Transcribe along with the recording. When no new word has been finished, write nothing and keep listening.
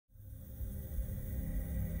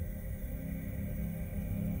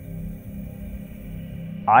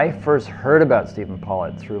I first heard about Stephen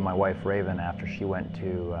Pollitt through my wife Raven after she went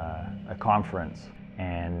to a conference,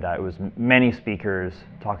 and it was many speakers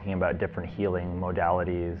talking about different healing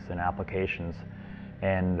modalities and applications.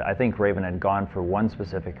 And I think Raven had gone for one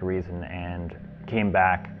specific reason and came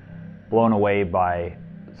back blown away by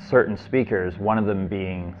certain speakers, one of them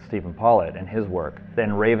being Stephen Pollitt and his work.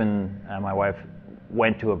 Then Raven, my wife,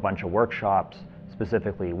 went to a bunch of workshops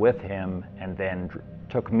specifically with him, and then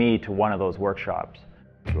took me to one of those workshops.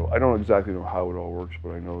 So I don't exactly know how it all works,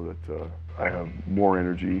 but I know that I have more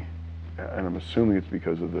energy, and I'm assuming it's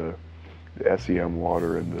because of the SEM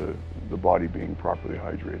water and the body being properly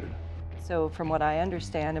hydrated. So from what I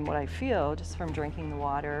understand and what I feel just from drinking the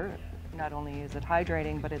water, not only is it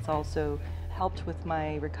hydrating, but it's also helped with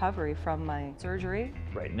my recovery from my surgery.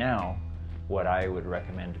 Right now, what I would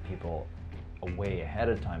recommend to people way ahead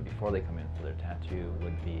of time before they come in for their tattoo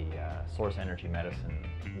would be Source Energy Medicine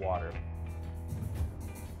water.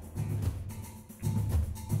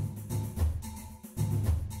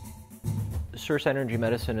 Source Energy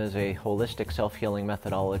Medicine is a holistic self-healing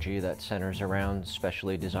methodology that centers around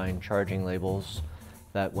specially designed charging labels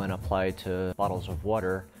that, when applied to bottles of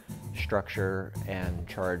water, structure and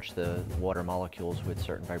charge the water molecules with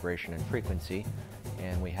certain vibration and frequency.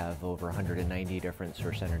 And we have over 190 different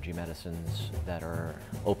Source Energy medicines that are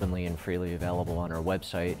openly and freely available on our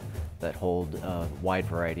website that hold a wide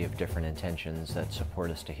variety of different intentions that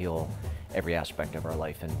support us to heal every aspect of our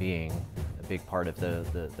life and being. A big part of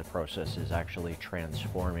the process is actually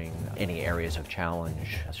transforming any areas of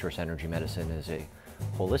challenge. Source Energy Medicine is a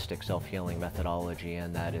holistic self-healing methodology,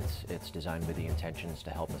 and that it's designed with the intentions to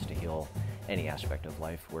help us to heal any aspect of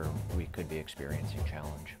life where we could be experiencing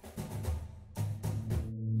challenge.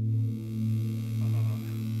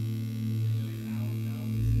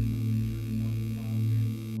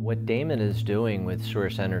 What Daemon is doing with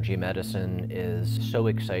Source Energy Medicine is so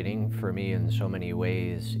exciting for me in so many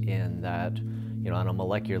ways, in that, on a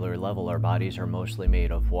molecular level, our bodies are mostly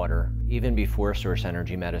made of water. Even before Source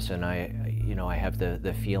Energy Medicine, I have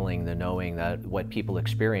the feeling, the knowing that what people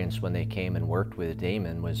experienced when they came and worked with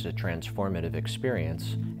Daemon was a transformative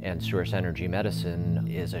experience, and Source Energy Medicine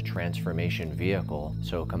is a transformation vehicle.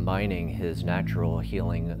 So combining his natural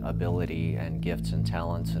healing ability and gifts and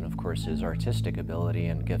talents, and of course his artistic ability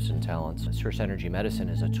and gifts and talents, Source Energy Medicine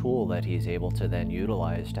is a tool that he's able to then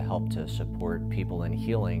utilize to help to support people in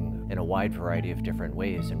healing in a wide variety of different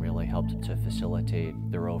ways, and really help to facilitate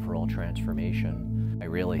their overall transformation. I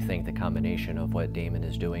really think the combination of what Daemon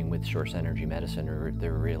is doing with Source Energy Medicine,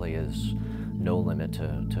 there really is no limit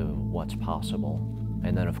to what's possible.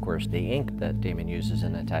 And then, of course, the ink that Daemon uses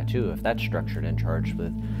in a tattoo, if that's structured and charged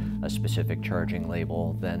with a specific charging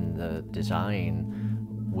label, then the design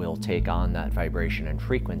will take on that vibration and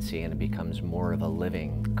frequency, and it becomes more of a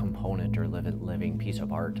living component or living piece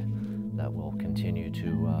of art that will continue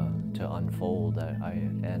to unfold,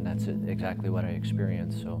 and that's exactly what I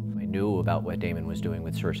experienced. So I knew about what Daemon was doing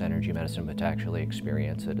with Source Energy Medicine, but to actually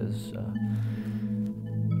experience it is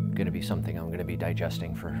going to be something I'm going to be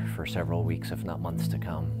digesting for several weeks, if not months to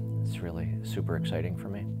come. It's really super exciting for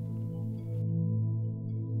me.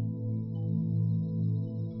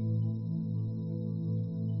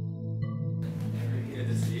 Good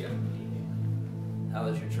to see you. How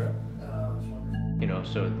was your trip?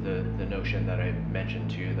 So the notion that I mentioned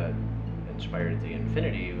to you that inspired the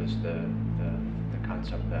infinity was the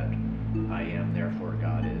concept that I am, therefore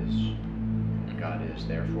God is,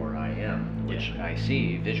 therefore I am, which I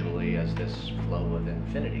see visually as this flow of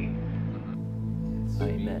infinity.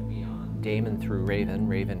 I met Daemon through Raven.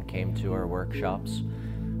 Raven came to our workshops.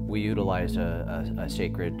 We utilize a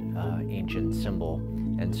sacred ancient symbol,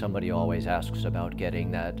 and somebody always asks about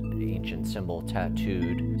getting that ancient symbol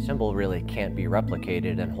tattooed. Symbol really can't be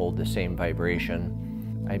replicated and hold the same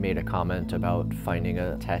vibration. I made a comment about finding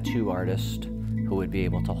a tattoo artist who would be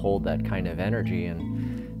able to hold that kind of energy, and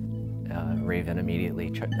Raven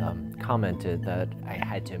immediately commented that I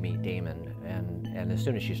had to meet Daemon. And as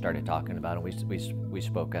soon as she started talking about it, we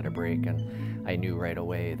spoke at a break, and I knew right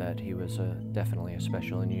away that he was definitely a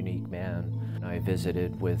special and unique man. I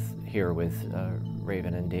visited here with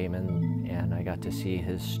Raven and Daemon, and I got to see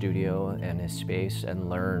his studio and his space and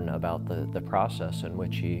learn about the process in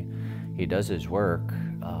which he does his work.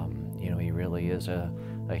 He really is a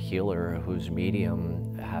healer whose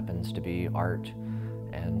medium happens to be art,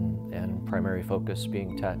 and primary focus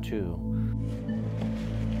being tattoo.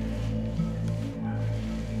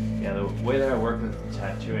 Yeah, the way that I work with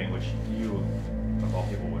tattooing, which you, of all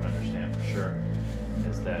people, would understand for sure,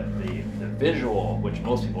 is that the visual, which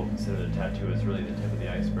most people consider the tattoo, is really the tip of the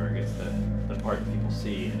iceberg. It's the part that people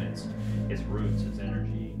see, and its roots, its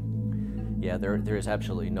energy. Yeah, there is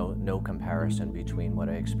absolutely no comparison between what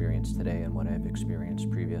I experienced today and what I've experienced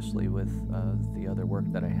previously with the other work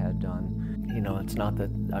that I had done. You know, it's not that,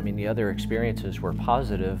 I mean, the other experiences were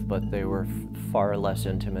positive, but they were far less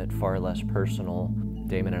intimate, far less personal.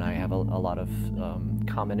 Daemon and I have a lot of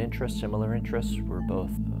common interests, similar interests. We're both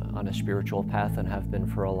on a spiritual path and have been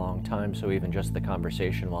for a long time, so even just the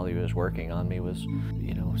conversation while he was working on me was,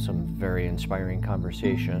 you know, some very inspiring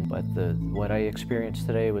conversation. But what I experienced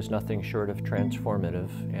today was nothing short of transformative,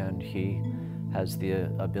 and he has the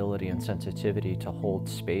ability and sensitivity to hold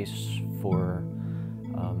space for,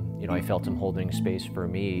 you know, I felt him holding space for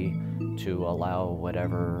me to allow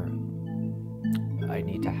whatever I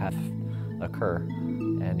need to have occur.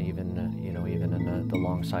 And even, you know, even in the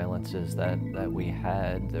long silences that we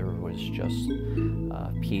had, there was just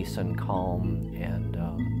peace and calm and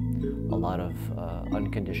a lot of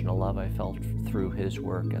unconditional love I felt through his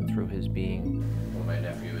work and through his being. When my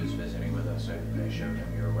nephew was visiting with us, I showed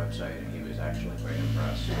him your website, and he was actually quite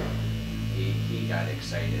impressed. He got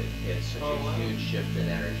excited. It's such a huge shift in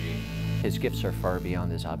energy. His gifts are far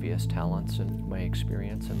beyond his obvious talents and my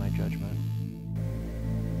experience and my judgment.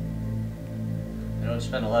 I don't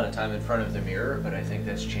spend a lot of time in front of the mirror, but I think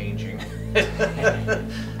that's changing.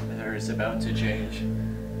 Or it's about to change.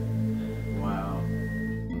 Wow.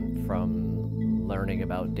 From learning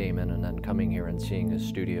about Daemon and then coming here and seeing his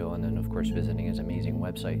studio, and then of course visiting his amazing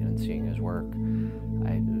website and seeing his work,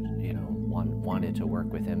 I, you know, wanted to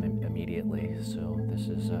work with him immediately. So this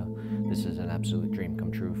is an absolute dream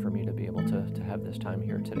come true for me to be able to have this time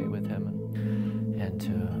here today with him, and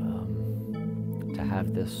to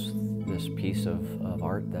have this piece of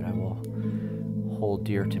art that I will hold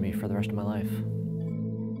dear to me for the rest of my life.